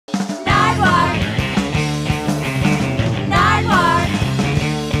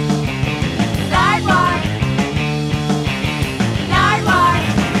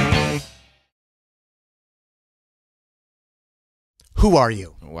Who are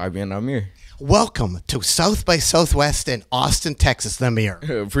you? YBN Nahmir. Welcome to South by Southwest in Austin, Texas, Nahmir.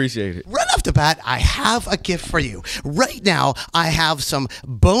 Appreciate it. Right off the bat, I have a gift for you. Right now, I have some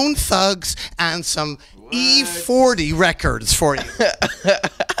Bone Thugs and some E40 records for you.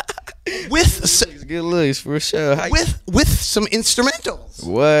 With Good looks for sure. with some instrumentals.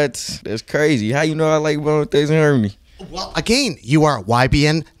 What? That's crazy. How you know I like Bone Thugs and Harmony? Well, again, you are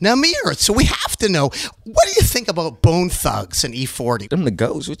YBN Nahmir, so we have to know, what do you think about Bone Thugs and E40? Them the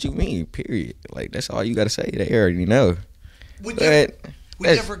goats. What you mean? Period. Like that's all you gotta say. They already know. Would you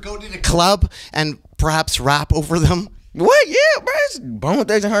ever go to the club and perhaps rap over them? What? Yeah, bro. It's Bone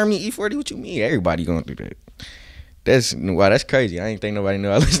Thugs and Harmony, E40. What you mean? Everybody going through that. That's crazy. I ain't think nobody knew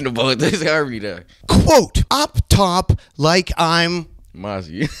I listen to Bone Thugs and Harmony though. Quote, up top like I'm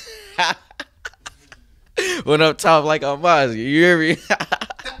Mozzie. Went up top like I'm Mozzie. You hear me?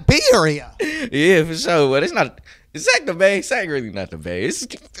 Bay Area. Yeah, for sure. But it's not. Sac the Bay. Sac really not the Bay.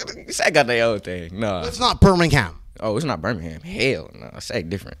 Sac got their own thing. No. It's not Birmingham. Oh, it's not Birmingham. Hell no. Sac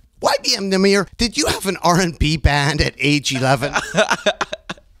different. YBN Nahmir, did you have an R&B band at age 11?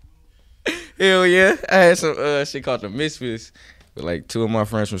 Hell yeah. I had some shit called the Misfits with like two of my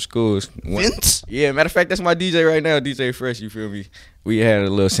friends from schools. Vince? Yeah, matter of fact, that's my DJ right now, DJ Fresh, you feel me? We had a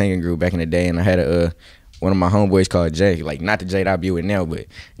little singing group back in the day, and I had one of my homeboys called Jay. Like, not the Jay that I be with now, but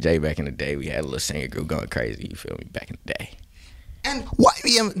Jay back in the day. We had a little singing group going crazy, you feel me, back in the day. And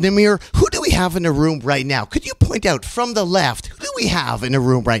YBN Nahmir, who do we have in the room right now? Could you point out from the left, who do we have in the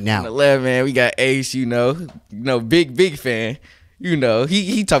room right now? On the left, man, we got Ace, you know, big fan. You know,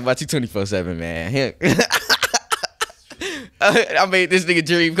 he talk about you 24/7, man. I made this nigga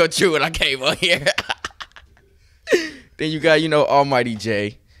dream come true when I came on here. Then you got, Almighty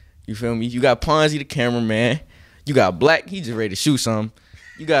J. You feel me? You got Ponzi, the cameraman. You got Black. He just ready to shoot something.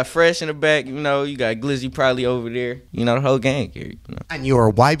 You got Fresh in the back. You got Glizzy probably over there. The whole gang here. And you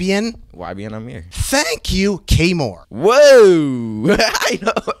are YBN? YBN Nahmir. Thank you, K-More. Whoa. I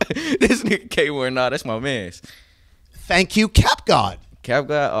know. This nigga K-More, nah, that's my man's. Thank you, Cap God. Cap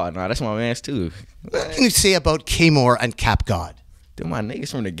God? Oh, no, that's my man's too. What can you say about K-More and Cap God? They're my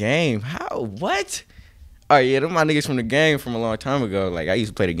niggas from the game. How? What? Oh, yeah, they're my niggas from the game from a long time ago. Like, I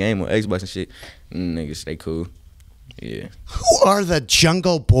used to play the game on Xbox and shit. Niggas, they cool. Yeah. Who are the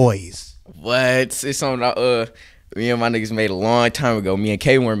Jungle Boys? What? It's on, me and my niggas made it a long time ago. Me and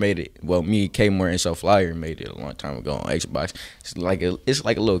K-More made it. Well, me, K-More, and So Flyer made it a long time ago on Xbox. It's like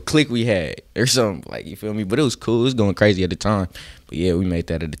a little clique we had or something. Like, you feel me? But it was cool. It was going crazy at the time. But yeah, we made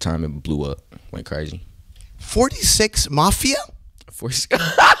that at the time. It blew up. Went crazy. 46 Mafia? 46.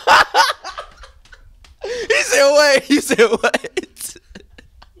 He said what? You said what?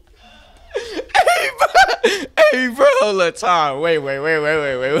 Hey, bro, hold up, time. Wait.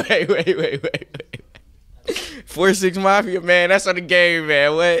 46 Mafia, man, that's on the game,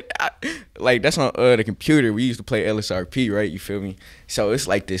 man. What? That's on the computer. We used to play LSRP, right? You feel me? So it's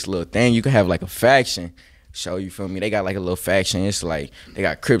like this little thing. You can have like a faction. So you feel me? They got like a little faction. It's like they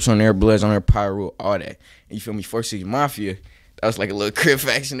got Crips on there, Bloods on there, Pyro, all that. And you feel me? 46 Mafia. That was like a little Crip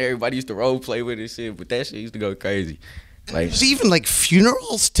faction. Everybody used to role play with this shit, but that shit used to go crazy. Like, there's even like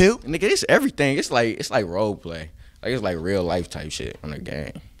funerals too. Nigga, it's everything. It's like role play. Like it's like real life type shit on the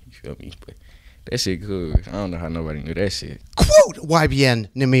game. You feel me? But that shit cool. I don't know how nobody knew that shit. Quote YBN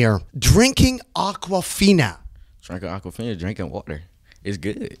Nahmir, drinking Aquafina. Drinking Aquafina, drinking water. It's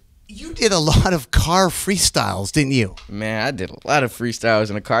good. You did a lot of car freestyles, didn't you? Man, I did a lot of freestyles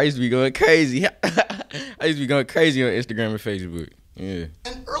in the car. I used to be going crazy. I used to be going crazy on Instagram and Facebook. Yeah.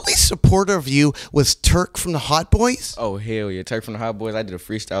 An early supporter of you was Turk from the Hot Boys? Oh, hell yeah. Turk from the Hot Boys. I did a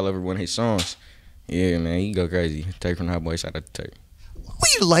freestyle over one of his songs. Yeah, man. He go crazy. Turk from the Hot Boys. Shout out to Turk. What were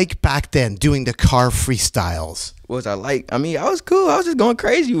you like back then doing the car freestyles? What was I like? I mean, I was cool. I was just going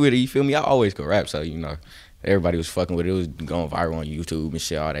crazy with it. You feel me? I always could rap, so, everybody was fucking with it. It was going viral on YouTube and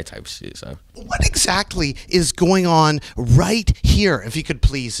shit, all that type of shit. So, what exactly is going on right here, if you could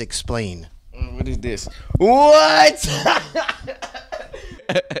please explain? What is this? What?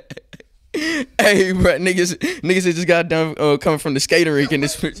 Hey, bro, niggas that just got done coming from the skating rink in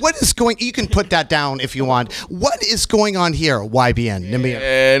this. What is going? You can put that down if you want. What is going on here, YBN Nahmir?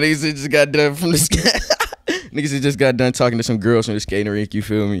 Yeah, niggas that just got done from the niggas that just got done talking to some girls from the skating rink. You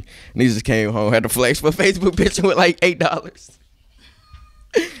feel me? Niggas just came home, had to flex for a Facebook picture with like $8.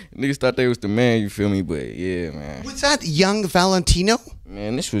 Niggas thought they was the man. You feel me? But yeah, man. Was that Young Valentino?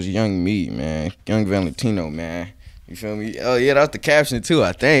 Man, this was Young Me, man. Young Valentino, man. You feel me? Oh, yeah, that was the caption, too,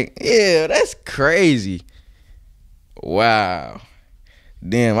 I think. Yeah, that's crazy. Wow.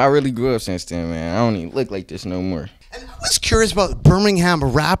 Damn, I really grew up since then, man. I don't even look like this no more. And I was curious about Birmingham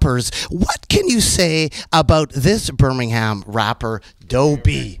rappers. What can you say about this Birmingham rapper,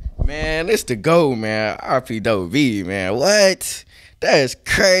 Doot? Man, this the GOAT, man. RP Doot, man. What? That is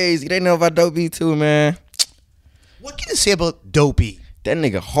crazy. They know about Doot too, man. What can you say about Doot? That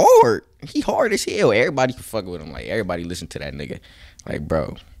nigga hard. He hard as hell. Everybody can fuck with him. Like, everybody listen to that nigga. Like,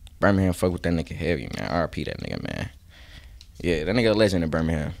 bro, Birmingham fuck with that nigga heavy, man. RP that nigga, man. Yeah, that nigga a legend in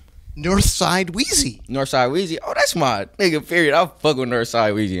Birmingham. Northside Wheezy. Northside Wheezy. Oh, that's my nigga, period. I fuck with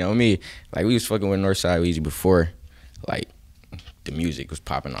Northside Wheezy, you know me. Like, we was fucking with Northside Wheezy before, like, the music was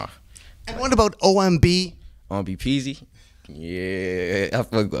popping off. And what about OMB? OMB Peasy? Yeah, I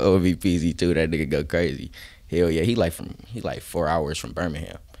fuck with OMB Peasy too. That nigga go crazy. Hell yeah, he like 4 hours from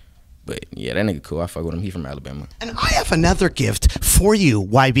Birmingham. But yeah, that nigga cool. I fuck with him. He from Alabama. And I have another gift for you,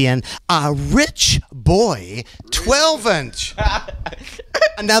 YBN. A Rich Boy 12-inch.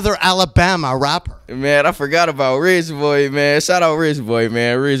 Another Alabama rapper. Man, I forgot about Rich Boy, man. Shout out Rich Boy,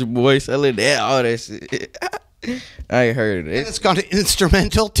 man. Rich Boy selling that, all that shit. I ain't heard of this. And it's got an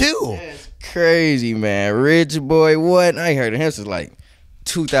instrumental too. That's crazy, man. Rich Boy, what? I ain't heard of him since like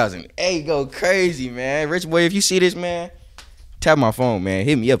 2008. Go crazy, man. Rich Boy, if you see this, man, tap my phone, man.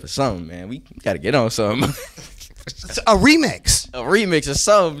 Hit me up or something, man. We gotta get on something. It's a remix. A remix of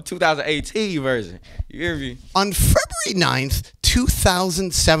some 2018 version. You hear me? On February 9th,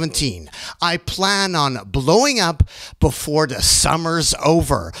 2017, I plan on blowing up before the summer's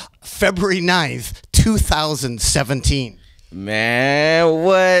over. February 9th, 2017. Man,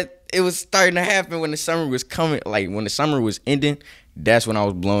 what? It was starting to happen when the summer was coming. Like, when the summer was ending, that's when I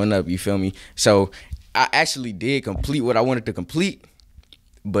was blowing up, you feel me? So, I actually did complete what I wanted to complete,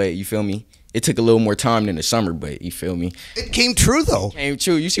 but you feel me? It took a little more time than the summer, but you feel me? It came true, though. Came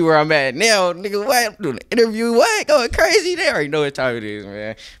true. You see where I'm at now, nigga. What? I'm doing an interview. What? Going crazy? They already know what time it is,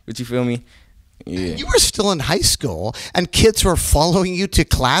 man. But you feel me? Yeah. You were still in high school, and kids were following you to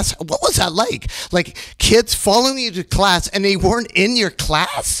class. What was that like? Like, kids following you to class, and they weren't in your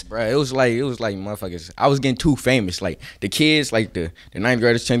class? Bro, it was like motherfuckers. I was getting too famous. Like, the kids, like the 9th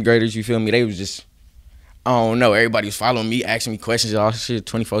graders, 10th graders, you feel me? They was just, I don't know. Everybody was following me, asking me questions, all shit,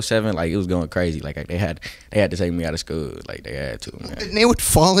 24/7. Like, it was going crazy. Like, they had to take me out of school. Like, they had to, man. And they would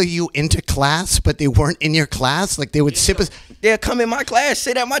follow you into class, but they weren't in your class. Like, they would They'll come in my class,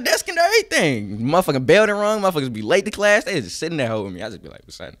 sit at my desk and everything. Motherfucking bell done rung. Motherfuckers be late to class. They just sitting there holding me. I just be like,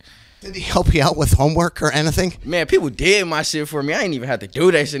 what's happening? Did they help you out with homework or anything? Man, people did my shit for me. I ain't even have to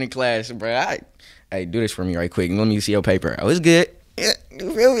do that shit in class, bro. Hey, do this for me right quick. Let me see your paper. Oh, it's good. Yeah,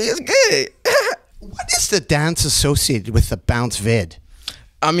 you feel me? It's good. What is the dance associated with the bounce vid?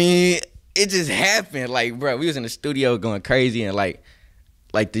 I mean, it just happened. Like, bro, we was in the studio going crazy and like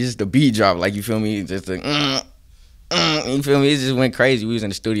just the beat drop. Like, you feel me? Just like, you feel me? It just went crazy. We was in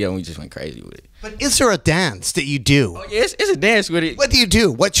the studio and we just went crazy with it. But is there a dance that you do? Oh, yeah, it's a dance with it. What do you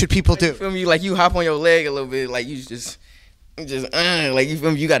do? What should people do? You feel me? Like, you hop on your leg a little bit. Like, you just like, you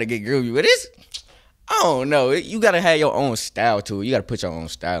feel me? You got to get groovy with it. I don't know. You got to have your own style to it. You got to put your own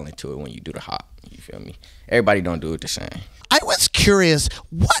style into it when you do the hop. You feel me? Everybody don't do it the same. I was curious,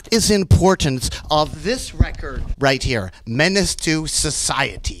 what is the importance of this record right here, Menace to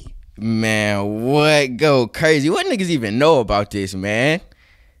Society? Man, what? Go crazy. What niggas even know about this, man?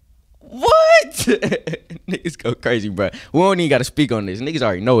 What? Niggas go crazy, bro. We don't even got to speak on this. Niggas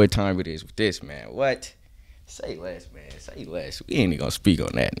already know what time it is with this, man. What? Say less, man. Say less. We ain't even gonna speak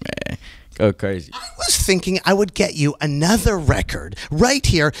on that, man. Go crazy. I was thinking I would get you another record right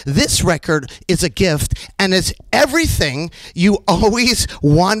here. This record is a gift, and it's everything you always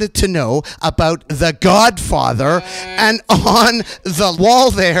wanted to know about The Godfather. And on the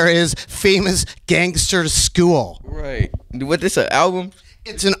wall there is Famous Gangster's School. Right. What, this an album?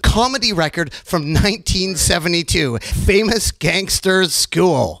 It's a comedy record from 1972, Famous Gangster's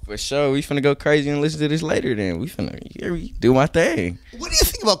School. For sure. We finna go crazy and listen to this later then. We finna do my thing. What do you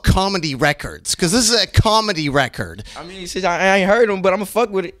think about comedy records? Because this is a comedy record. I mean, since I ain't heard them, but I'm gonna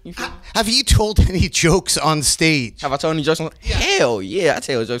fuck with it. You feel me? Have you told any jokes on stage? Have I told any jokes on stage? Hell yeah, I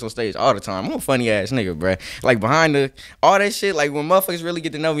tell jokes on stage all the time. I'm a funny ass nigga, bruh. Like, behind all that shit, like, when motherfuckers really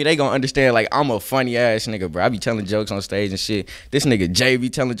get to know me, they gonna understand, like, I'm a funny ass nigga, bruh. I be telling jokes on stage and shit. This nigga Jay be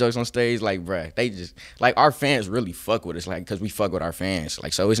telling jokes on stage, like, bruh, they just, like, our fans really fuck with us, like, because we fuck with our fans.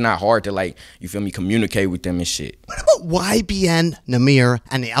 Like, so it's not hard to, like, you feel me, communicate with them and shit. What about YBN Nahmir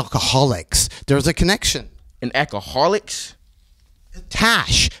and the Alcoholics? There's a connection. And Alcoholics?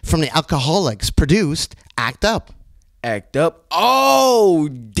 Tash from the Alcoholics produced Act Up. Act Up? Oh,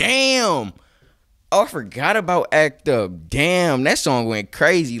 damn. Oh, I forgot about Act Up. Damn, that song went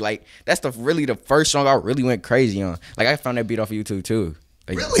crazy. Like, that's really the first song I really went crazy on. Like, I found that beat off of YouTube too.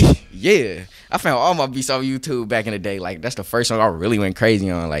 Like, Really? Yeah. I found all my beats on YouTube back in the day. Like, that's the first song I really went crazy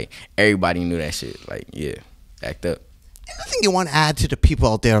on. Like, everybody knew that shit. Like, yeah, act up. Anything you want to add to the people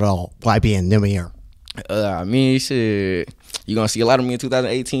out there at all, YBN Nahmir? I mean, shit. You gonna see a lot of me in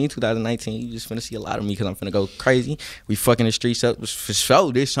 2018, 2019. You just finna see a lot of me because I'm finna go crazy. We fucking the streets up for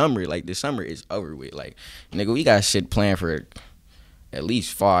sure this summer. Like, this summer is over with. Like, nigga, we got shit planned for at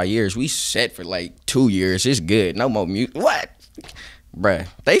least 5 years. We set for like 2 years. It's good. No more music. What? Bruh,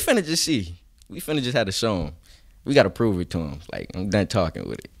 they finna just see. We finna just have to show them. We gotta prove it to them. Like, I'm done talking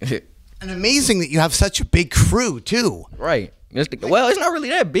with it. And amazing that you have such a big crew, too. Right. Well, it's not really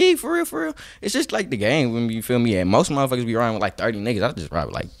that big, for real, for real. It's just like the game, when you feel me. And most motherfuckers be riding with like 30 niggas. I just ride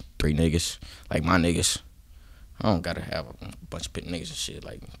with like 3 niggas. Like, my niggas. I don't gotta have a bunch of pit niggas and shit.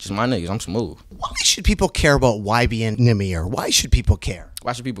 Like, just my niggas. I'm smooth. Why should people care about YBN Nahmir? Why should people care?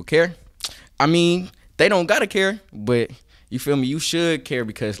 Why should people care? I mean, they don't gotta care, but you feel me? You should care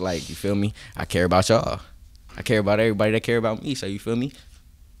because, like, you feel me? I care about y'all. I care about everybody that care about me. So, you feel me?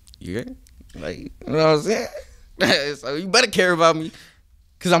 Yeah. Like, you know what I'm saying? So you better care about me,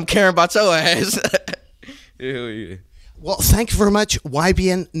 cause I'm caring about your ass. Hell yeah. Well, thank you very much,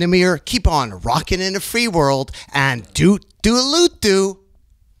 YBN Nahmir. Keep on rocking in the free world, and Doot do a loot do.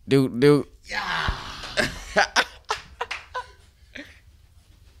 Doot. Yeah.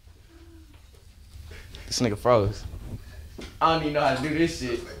 This nigga froze. I don't even know how to do this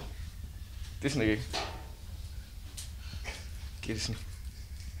shit. This nigga. Get this nigga.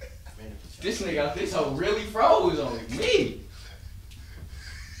 This nigga, this hoe really froze on me.